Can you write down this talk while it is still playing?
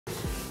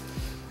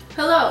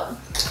Hello!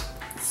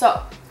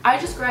 So, I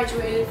just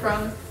graduated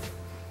from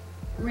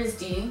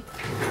RISD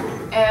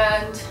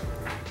and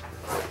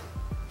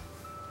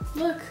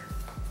look,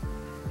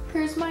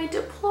 here's my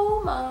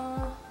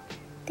diploma.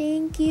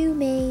 Thank you,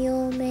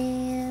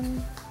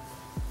 mailman.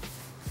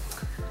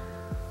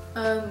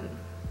 I've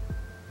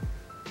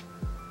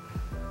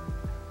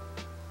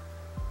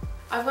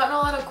gotten a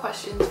lot of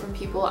questions from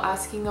people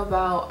asking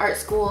about art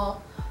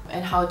school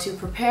and how to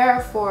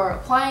prepare for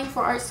applying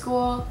for art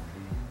school.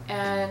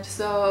 And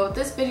so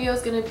this video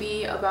is going to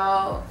be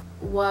about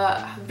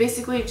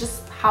basically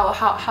just how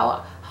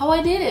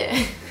I did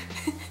it.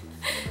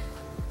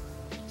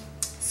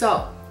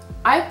 So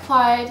I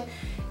applied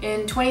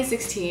in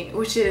 2016,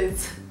 which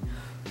is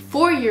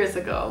 4 years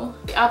ago.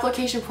 The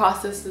application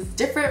process is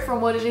different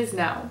from what it is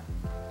now.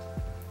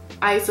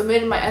 I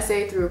submitted my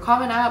essay through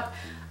Common App.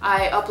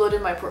 I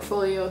uploaded my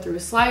portfolio through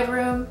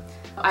SlideRoom.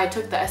 I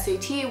took the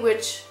SAT,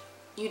 which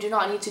you do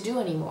not need to do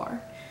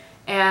anymore.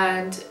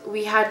 And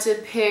we had to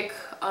pick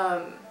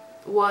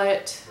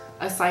what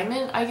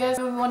assignment, I guess,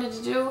 we wanted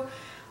to do.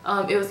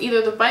 It was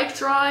either the bike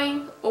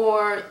drawing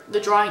or the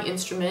drawing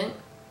instrument.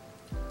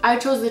 I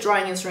chose the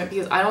drawing instrument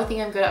because I don't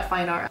think I'm good at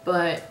fine art,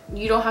 but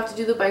you don't have to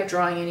do the bike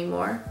drawing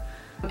anymore.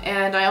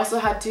 And I also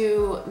had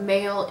to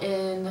mail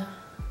in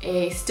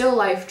a still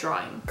life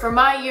drawing. For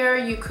my year,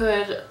 you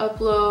could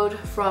upload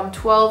from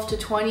 12 to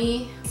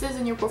 20 pieces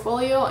in your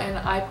portfolio, and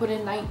I put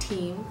in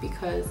 19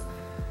 because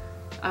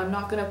I'm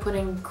not gonna put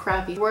in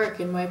crappy work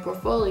in my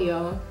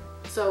portfolio.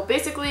 So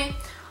basically,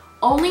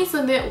 only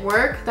submit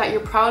work that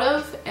you're proud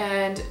of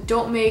and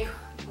don't make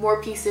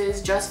more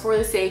pieces just for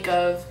the sake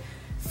of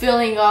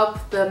filling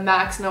up the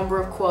max number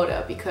of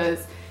quota,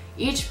 because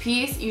each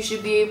piece you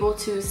should be able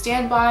to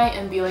stand by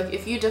and be like,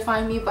 if you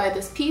define me by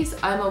this piece,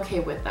 I'm okay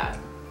with that.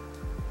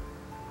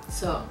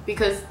 So,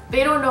 because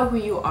they don't know who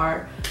you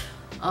are,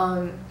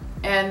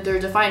 and they're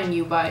defining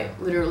you by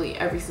literally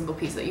every single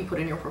piece that you put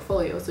in your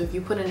portfolio. So if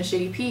you put in a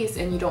shitty piece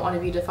and you don't want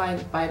to be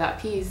defined by that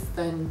piece,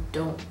 then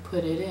don't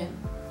put it in.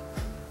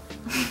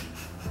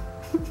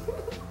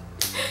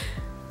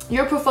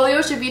 Your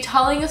portfolio should be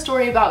telling a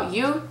story about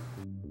you.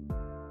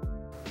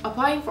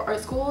 Applying for art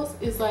schools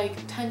is like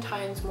 10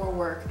 times more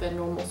work than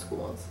normal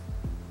schools.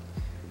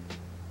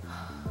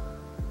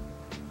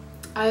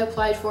 I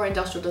applied for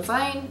industrial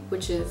design,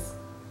 which is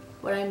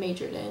what I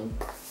majored in.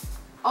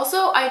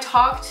 Also,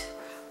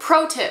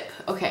 pro tip,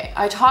 okay,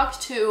 I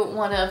talked to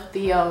one of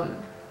the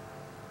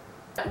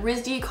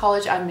RISD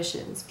college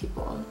admissions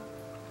people,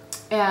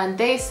 and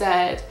they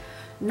said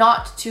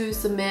not to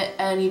submit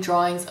any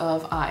drawings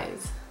of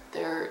eyes.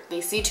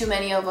 They see too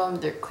many of them,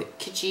 they're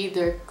kitschy,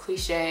 they're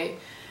cliche,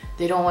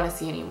 they don't want to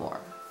see any more.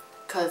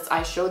 Because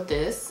I showed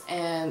this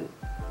and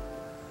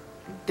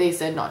they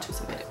said not to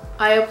submit it.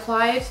 I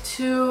applied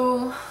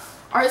to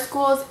art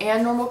schools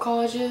and normal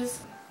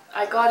colleges.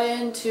 I got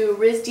into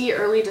RISD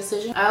early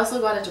decision. I also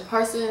got into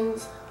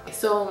Parsons.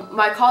 So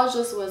my college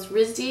list was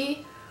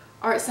RISD,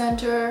 Art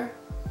Center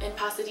in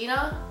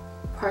Pasadena,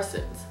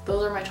 Parsons.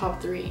 Those are my top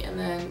 3. And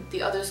then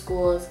the other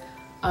schools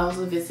I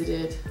also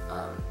visited,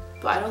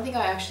 but I don't think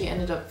I actually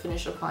ended up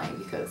finished applying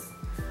because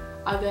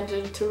I went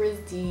into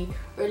RISD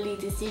early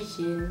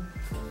decision.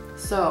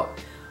 So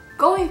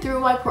going through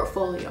my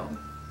portfolio.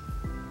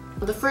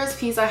 The first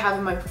piece I have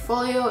in my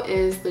portfolio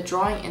is the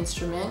drawing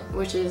instrument,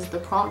 which is the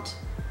prompt.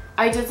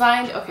 I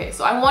designed, okay,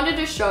 so I wanted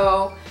to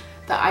show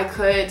that I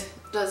could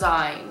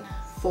design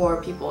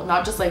for people,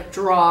 not just like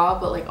draw,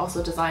 but like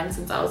also design,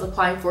 since I was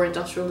applying for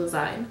industrial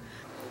design.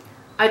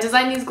 I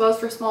designed these gloves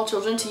for small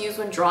children to use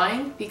when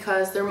drawing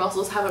because their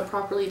muscles haven't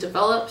properly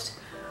developed,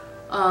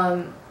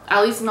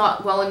 at least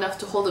not well enough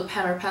to hold a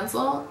pen or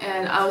pencil.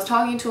 And I was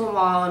talking to a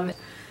mom.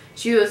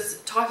 She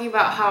was talking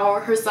about how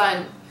her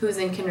son, who's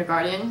in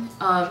kindergarten,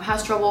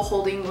 has trouble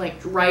holding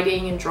like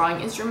writing and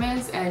drawing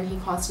instruments, and he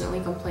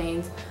constantly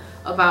complains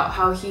about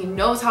how he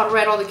knows how to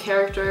write all the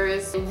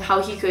characters and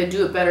how he could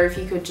do it better if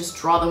he could just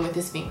draw them with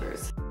his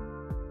fingers.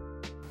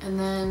 And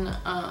then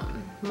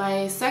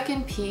my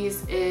second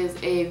piece is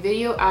a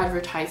video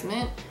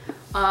advertisement.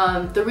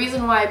 The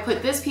reason why I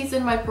put this piece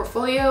in my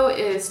portfolio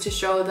is to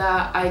show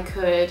that I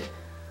could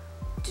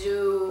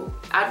do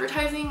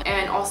advertising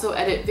and also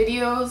edit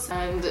videos,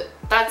 and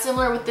that's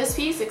similar with this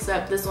piece,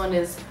 except this one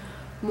is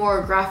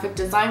more graphic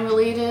design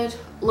related.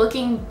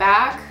 Looking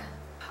back,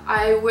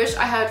 I wish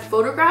I had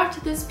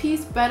photographed this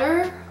piece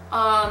better.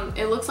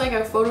 It looks like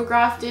I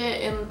photographed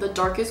it in the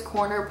darkest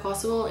corner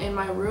possible in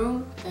my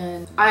room,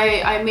 and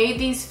I made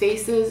these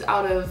faces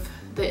out of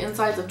the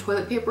insides of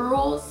toilet paper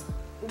rolls.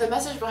 The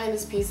message behind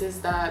this piece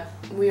is that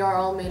we are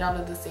all made out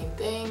of the same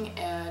thing,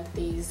 and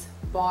these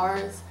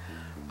bars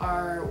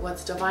are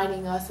what's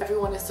dividing us.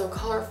 Everyone is so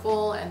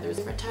colorful and there's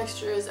different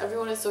textures,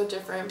 everyone is so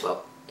different,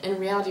 but in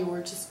reality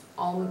we're just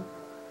all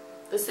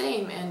the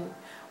same, and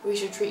we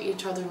should treat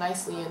each other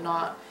nicely and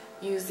not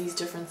use these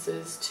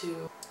differences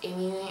to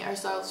alienate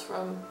ourselves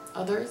from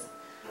others.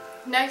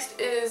 Next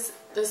is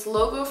this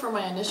logo for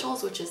my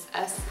initials, which is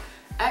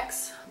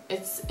SX.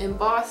 It's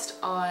embossed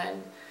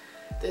on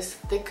this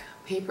thick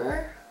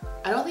paper.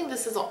 I don't think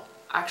this is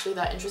actually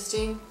that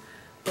interesting,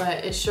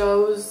 but it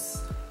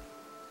shows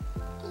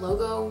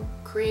logo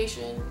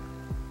creation,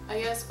 I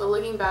guess. But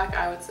looking back,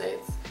 I would say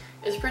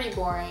it's pretty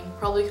boring.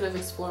 Probably could have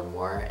explored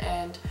more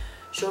and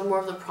showed more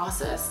of the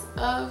process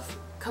of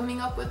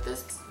coming up with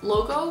this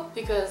logo,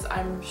 because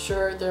I'm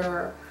sure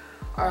there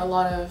are a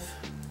lot of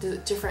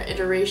different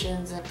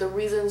iterations, and the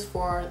reasons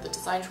for the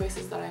design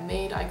choices that I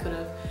made I could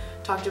have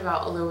talked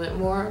about a little bit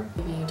more.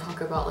 Maybe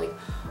talk about like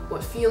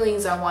what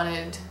feelings I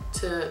wanted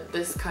to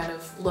this kind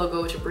of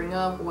logo to bring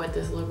up, what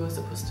this logo is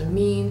supposed to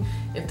mean,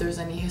 if there's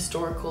any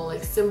historical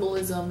like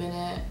symbolism in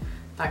it,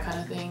 that kind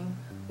of thing,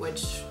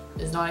 which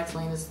is not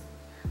explained. It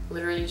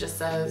literally just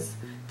says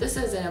this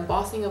is an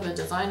embossing of a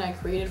design I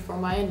created for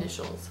my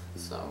initials.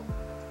 So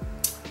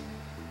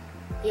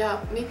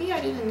yeah, maybe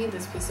I didn't need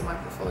this piece in my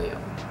portfolio.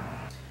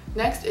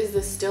 Next is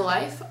the still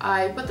life.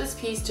 I put this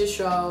piece to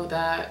show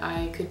that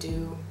I could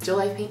do still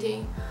life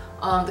painting.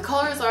 The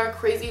colors are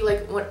crazy.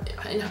 Like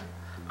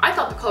I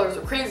thought the colors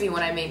were crazy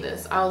when I made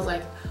this. I was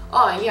like,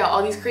 oh yeah,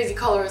 all these crazy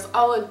colors,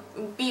 I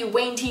would be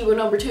Wayne T with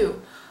 #2.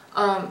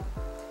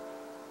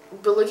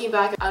 But looking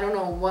back, I don't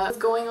know what was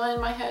going on in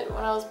my head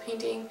when I was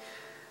painting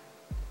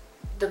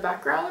the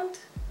background.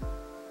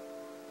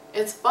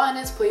 It's fun,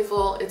 it's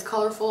playful, it's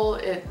colorful,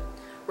 it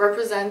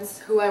represents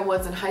who I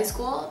was in high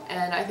school,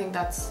 and I think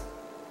that's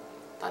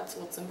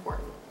what's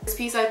important. This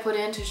piece I put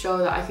in to show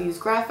that I could use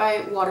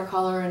graphite,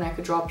 watercolor, and I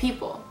could draw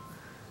people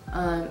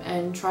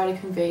and try to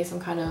convey some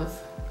kind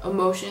of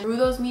emotion through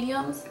those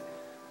mediums.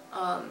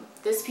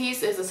 This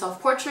piece is a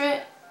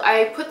self-portrait.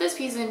 I put this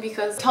piece in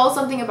because it tells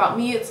something about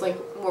me. It's like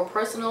more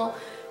personal,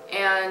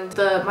 and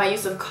my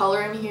use of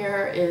color in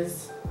here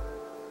is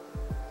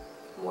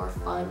more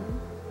fun,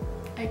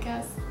 I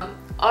guess.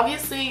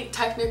 Obviously,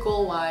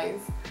 technical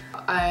wise,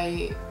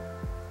 I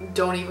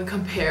don't even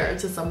compare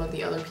to some of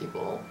the other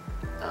people.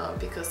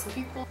 Because some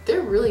people,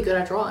 they're really good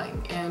at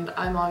drawing, and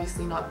I'm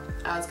obviously not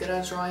as good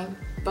at drawing,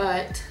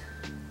 but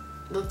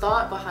the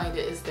thought behind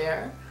it is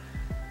there,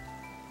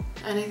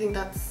 and I think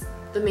that's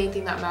the main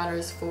thing that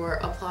matters for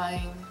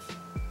applying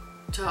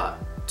to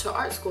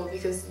art school,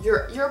 because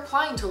you're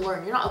applying to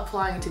learn. You're not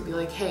applying to be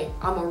like, hey,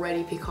 I'm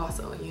already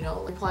Picasso, you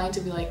know? You're applying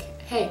to be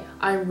like, hey,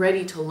 I'm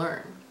ready to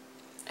learn,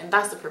 and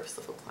that's the purpose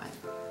of applying.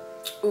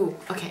 Ooh,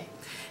 okay.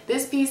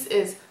 This piece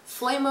is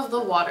Flame of the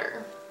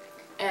Water,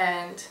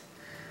 and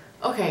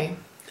okay,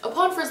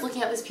 upon first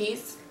looking at this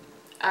piece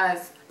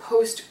as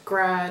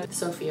post-grad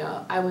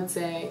Sophia, I would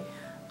say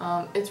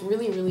it's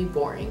really, really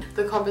boring.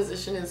 The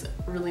composition is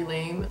really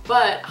lame,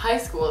 but high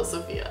school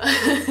Sophia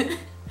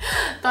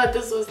thought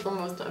this was the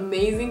most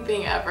amazing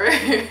thing ever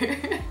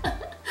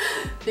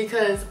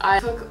because I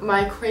took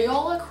my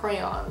Crayola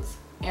crayons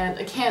and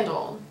a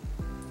candle,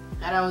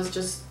 and I was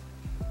just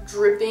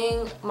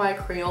dripping my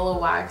Crayola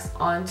wax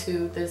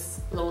onto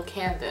this little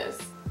canvas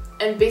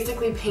and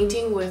basically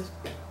painting with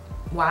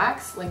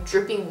wax, like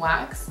dripping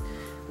wax,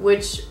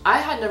 which I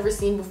had never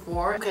seen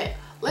before. Okay,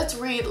 let's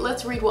read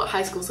what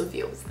high school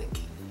Sophia was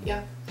thinking.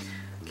 Yeah.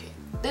 Okay.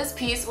 This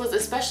piece was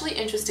especially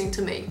interesting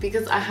to make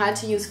because I had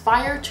to use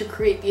fire to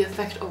create the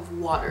effect of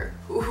water.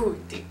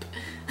 Ooh, deep.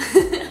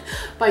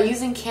 By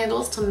using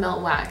candles to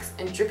melt wax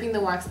and dripping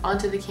the wax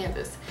onto the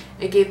canvas,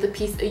 it gave the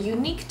piece a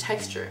unique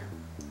texture.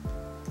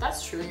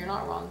 That's true, you're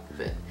not wrong,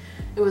 but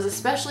it was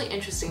especially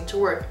interesting to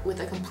work with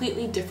a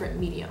completely different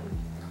medium.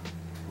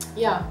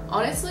 Yeah,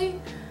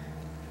 honestly,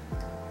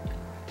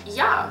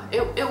 yeah,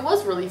 it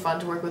was really fun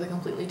to work with a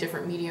completely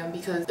different medium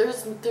because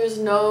there's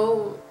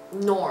no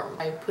norm.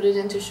 I put it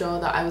in to show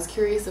that I was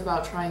curious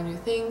about trying new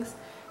things,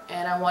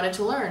 and I wanted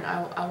to learn.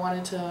 I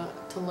wanted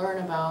to learn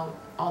about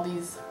all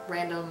these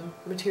random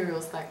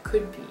materials that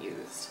could be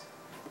used.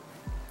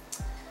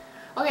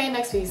 Okay,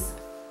 next piece.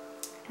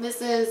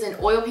 This is an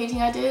oil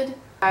painting I did.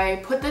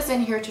 I put this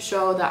in here to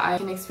show that I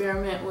can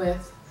experiment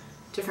with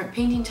different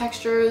painting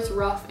textures,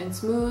 rough and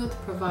smooth,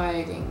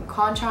 providing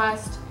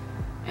contrast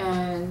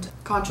and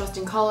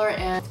contrasting color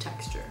and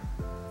texture.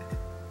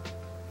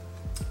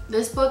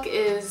 This book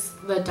is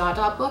the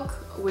Dada book,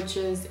 which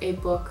is a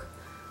book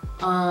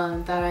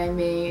that I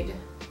made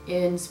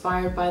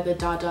inspired by the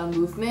Dada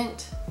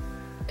movement.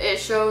 It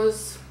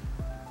shows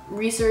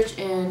research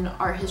in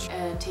art history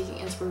and taking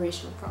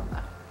inspiration from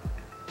that.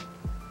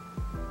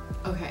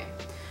 Okay.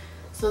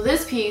 So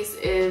this piece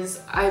is,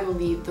 I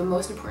believe, the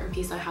most important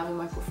piece I have in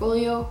my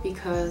portfolio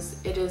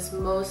because it is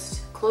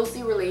most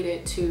closely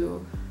related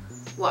to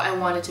what I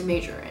wanted to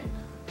major in,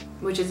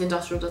 which is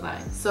industrial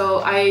design. So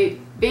I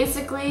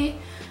basically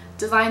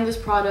designed this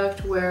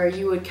product where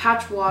you would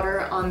catch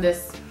water on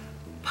this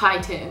pie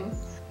tin.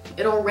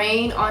 It'll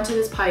rain onto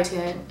this pie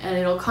tin and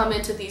it'll come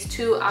into these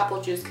two apple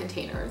juice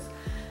containers.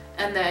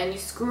 And then you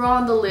screw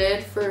on the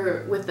lid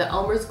with the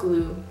Elmer's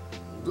glue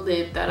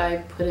lid that I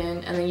put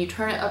in, and then you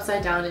turn it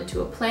upside down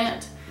into a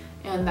plant,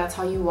 and that's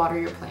how you water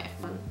your plant.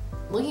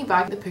 Looking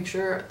back at the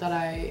picture that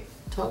I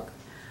took,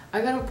 I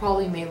could have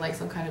probably made like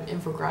some kind of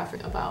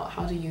infographic about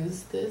how to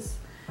use this,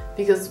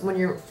 because when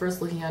you're first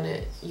looking at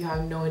it you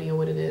have no idea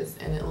what it is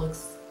and it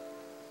looks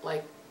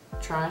like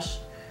trash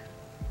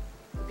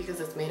because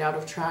it's made out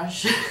of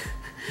trash.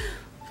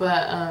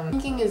 But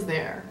thinking is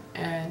there,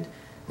 and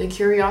the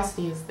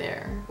curiosity is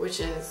there, which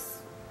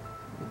is,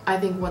 I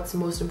think, what's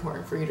most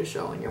important for you to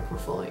show in your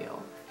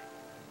portfolio.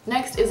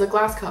 Next is a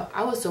glass cup.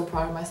 I was so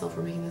proud of myself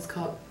for making this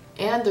cup.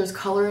 And there's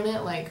color in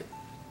it, like,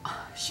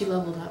 she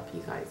leveled up,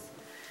 you guys.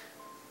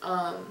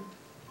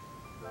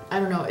 I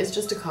don't know, it's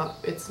just a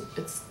cup. It's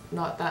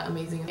not that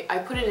amazing. I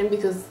put it in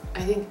because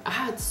I think I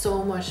had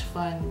so much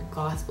fun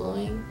glass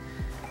blowing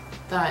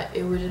that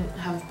it wouldn't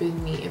have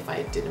been me if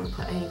I didn't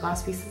put any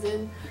glass pieces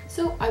in.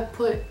 So I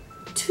put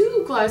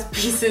 2 glass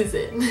pieces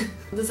in.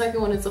 The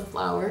second one is a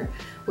flower,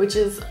 which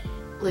is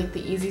like the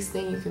easiest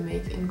thing you can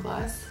make in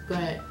glass.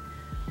 But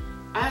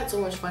I had so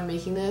much fun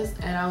making this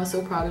and I was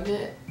so proud of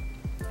it.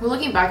 Well,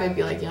 looking back, I'd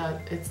be like, yeah,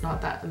 it's not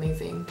that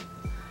amazing.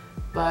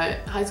 But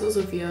High School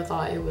Sophia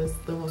thought it was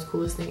the most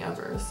coolest thing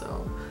ever,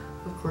 so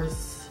of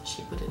course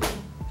she put it in.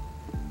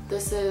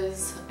 This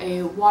is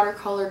a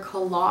watercolor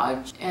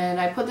collage, and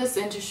I put this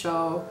in to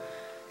show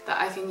that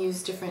I can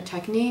use different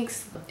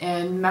techniques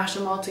and mash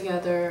them all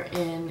together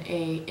in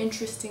a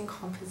interesting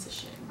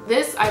composition.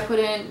 This I put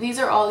in, these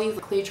are all these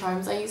clay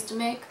charms I used to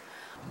make,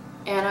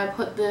 and I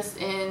put this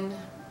in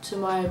to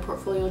my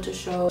portfolio to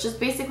show just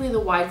basically the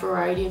wide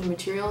variety of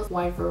materials,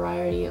 wide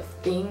variety of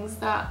things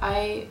that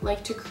I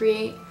like to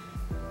create,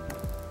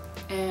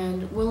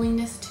 and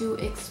willingness to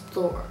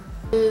explore.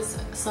 This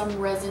is some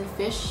resin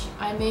fish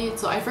I made.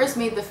 So I first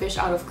made the fish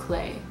out of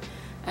clay,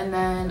 and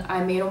then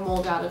I made a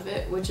mold out of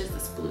it, which is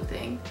this blue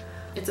thing.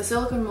 It's a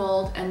silicone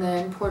mold, and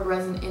then poured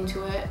resin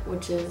into it,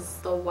 which is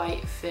the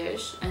white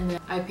fish, and then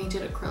I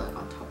painted acrylic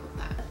on top of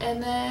that.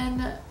 And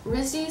then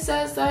RISD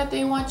says that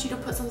they want you to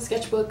put some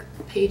sketchbook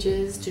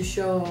pages to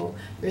show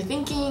your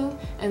thinking,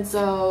 and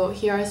so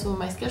here are some of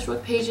my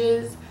sketchbook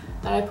pages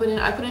that I put in.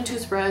 I put in 2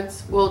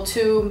 spreads, well,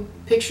 2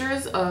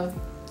 pictures of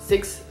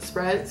 6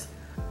 spreads.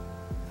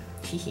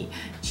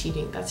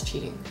 Cheating, that's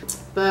cheating.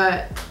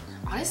 But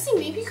honestly,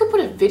 maybe you could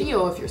put a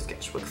video of your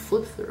sketchbook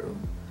flip through.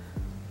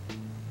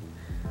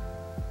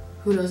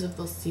 Who knows if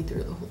they'll see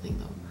through the whole thing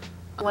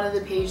though. One of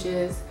the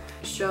pages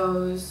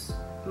shows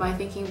my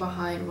thinking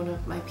behind one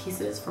of my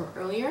pieces from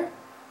earlier.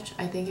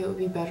 I think it would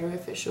be better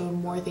if it showed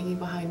more thinking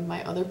behind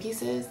my other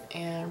pieces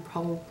and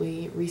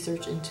probably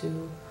research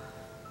into,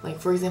 like,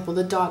 for example,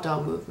 the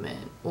Dada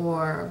movement,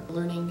 or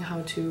learning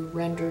how to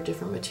render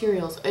different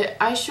materials.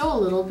 I show a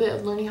little bit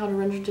of learning how to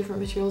render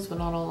different materials, but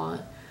not a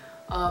lot.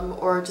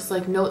 Or just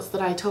like notes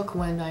that I took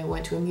when I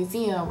went to a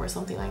museum or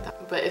something like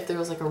that. But if there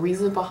was like a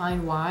reason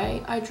behind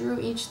why I drew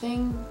each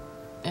thing,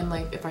 and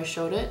like if I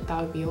showed it,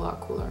 that would be a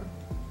lot cooler.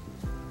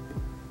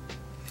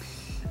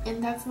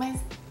 And that's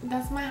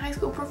my high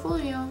school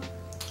portfolio.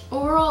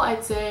 Overall,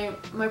 I'd say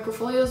my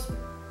portfolio is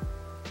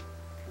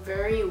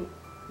very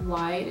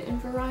wide in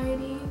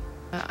variety.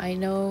 I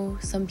know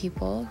some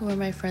people who are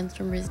my friends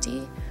from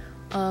RISD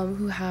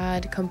who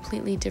had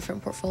completely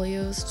different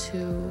portfolios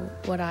to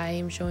what I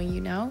am showing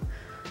you now,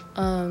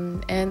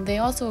 and they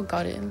also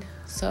got in.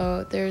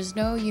 So there's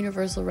no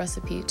universal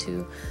recipe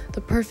to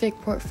the perfect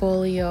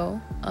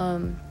portfolio.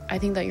 I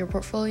think that your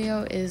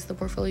portfolio is the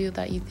portfolio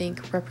that you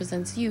think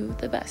represents you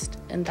the best,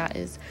 and that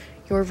is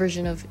your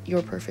version of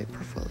your perfect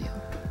portfolio.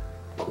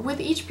 With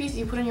each piece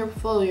you put in your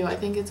portfolio, I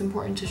think it's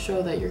important to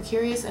show that you're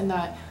curious and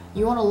that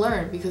you want to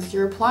learn, because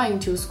you're applying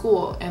to a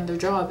school and their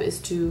job is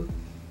to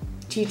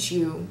teach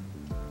you.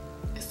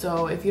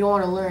 So if you don't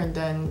want to learn,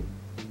 then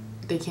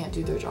they can't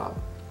do their job.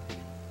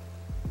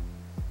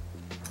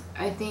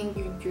 I think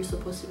you're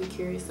supposed to be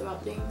curious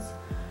about things.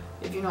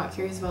 If you're not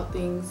curious about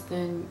things,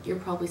 then you're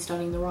probably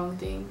studying the wrong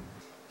thing.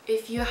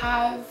 If you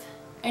have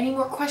any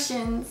more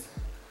questions,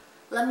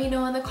 let me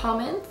know in the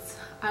comments.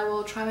 I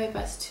will try my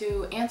best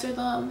to answer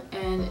them,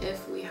 and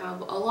if we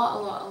have a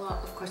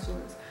lot of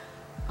questions,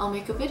 I'll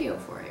make a video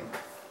for you.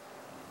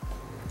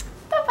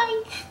 Bye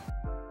bye!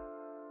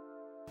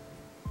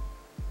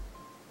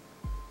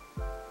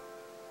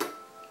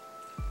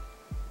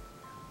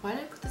 Why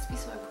did I put this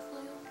piece in my